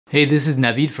Hey, this is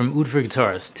Navid from Oud for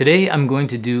Guitarists. Today I'm going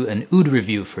to do an oud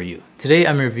review for you. Today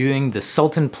I'm reviewing the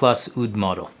Sultan Plus Oud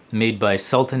model, made by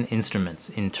Sultan Instruments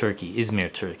in Turkey,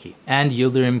 Izmir, Turkey, and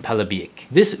Yıldırım Palabiyik.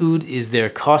 This oud is their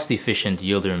cost-efficient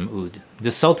Yıldırım oud.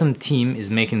 The Sultan team is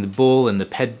making the bowl and the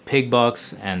peg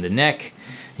box and the neck,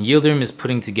 and Yıldırım is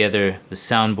putting together the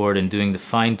soundboard and doing the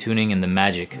fine-tuning and the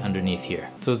magic underneath here.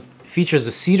 So it features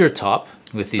a cedar top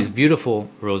with these beautiful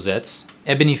rosettes,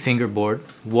 ebony fingerboard,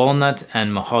 walnut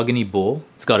and mahogany bowl.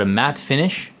 It's got a matte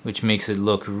finish, which makes it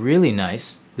look really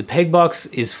nice. The peg box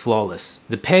is flawless.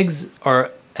 The pegs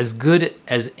are as good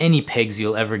as any pegs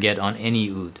you'll ever get on any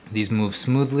oud. These move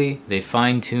smoothly, they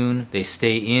fine tune, they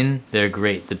stay in, they're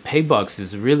great. The peg box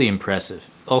is really impressive.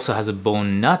 Also has a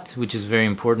bone nut, which is very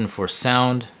important for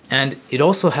sound. And it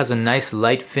also has a nice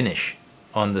light finish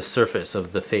on the surface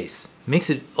of the face. Makes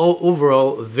it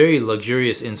overall a very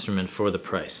luxurious instrument for the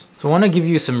price. So I want to give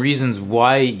you some reasons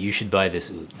why you should buy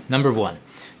this oud. Number one,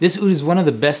 this oud is one of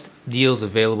the best deals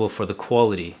available for the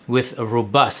quality, with a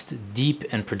robust, deep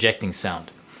and projecting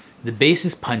sound. The bass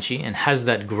is punchy and has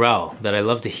that growl that I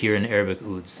love to hear in Arabic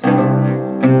ouds.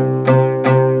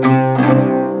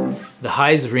 The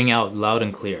highs ring out loud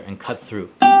and clear and cut through.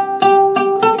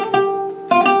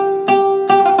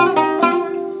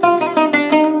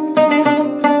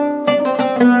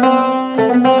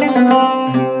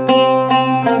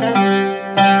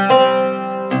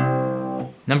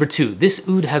 Number two, this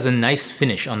oud has a nice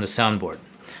finish on the soundboard.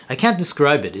 I can't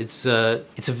describe it. It's a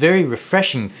very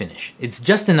refreshing finish. It's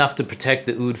just enough to protect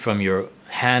the oud from your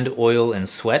hand oil and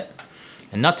sweat,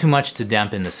 and not too much to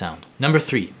dampen the sound. Number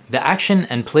three, the action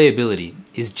and playability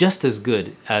is just as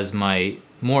good as my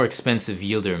more expensive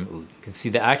Yıldırım oud. You can see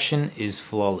the action is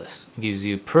flawless. It gives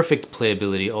you perfect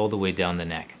playability all the way down the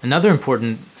neck. Another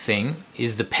important thing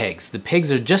is the pegs. The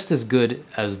pegs are just as good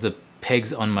as the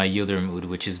pegs on my Yıldırım oud,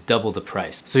 which is double the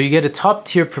price. So you get a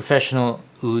top-tier professional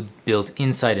oud built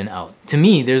inside and out. To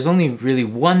me, there's only really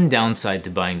one downside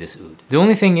to buying this oud. The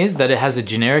only thing is that it has a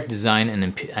generic design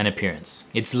and appearance.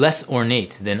 It's less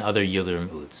ornate than other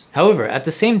Yıldırım ouds. However, at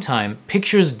the same time,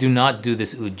 pictures do not do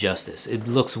this oud justice. It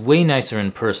looks way nicer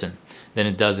in person than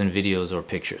it does in videos or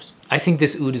pictures. I think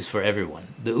this oud is for everyone.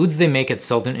 The ouds they make at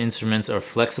Sultan Instruments are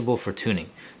flexible for tuning.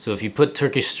 So if you put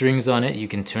Turkish strings on it, you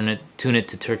can tune it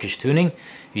to Turkish tuning.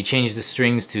 If you change the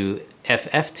strings to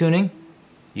FF tuning,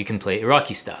 you can play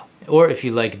Iraqi style. Or if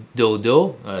you like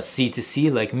do-do, C to C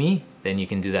like me, then you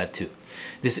can do that too.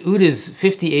 This oud is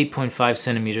 58.5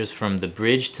 centimeters from the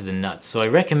bridge to the nut, so I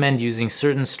recommend using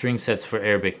certain string sets for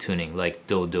Arabic tuning, like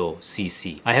do-do,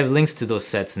 CC. I have links to those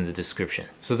sets in the description.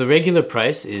 So the regular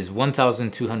price is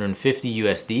 1,250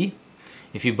 USD.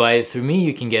 If you buy it through me,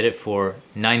 you can get it for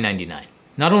 $9.99.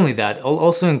 Not only that, I'll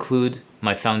also include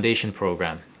my foundation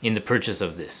program in the purchase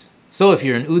of this. So if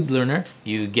you're an oud learner,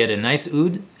 you get a nice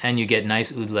oud and you get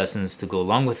nice oud lessons to go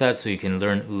along with that, so you can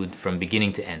learn oud from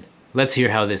beginning to end. Let's hear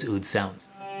how this oud sounds.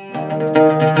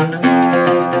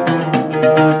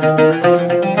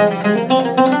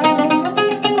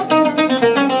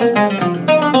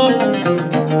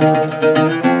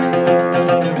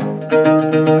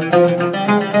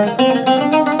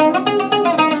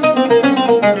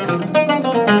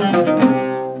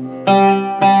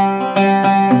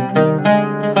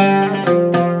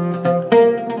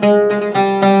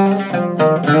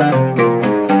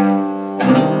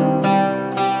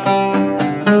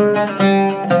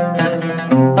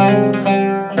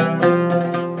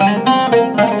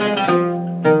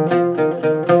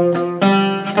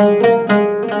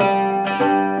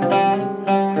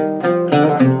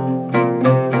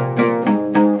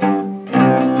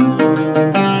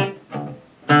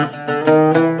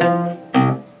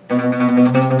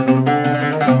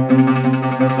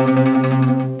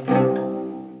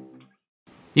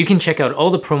 You can check out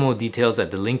all the promo details at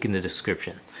the link in the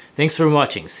description. Thanks for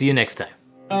watching. See you next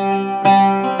time.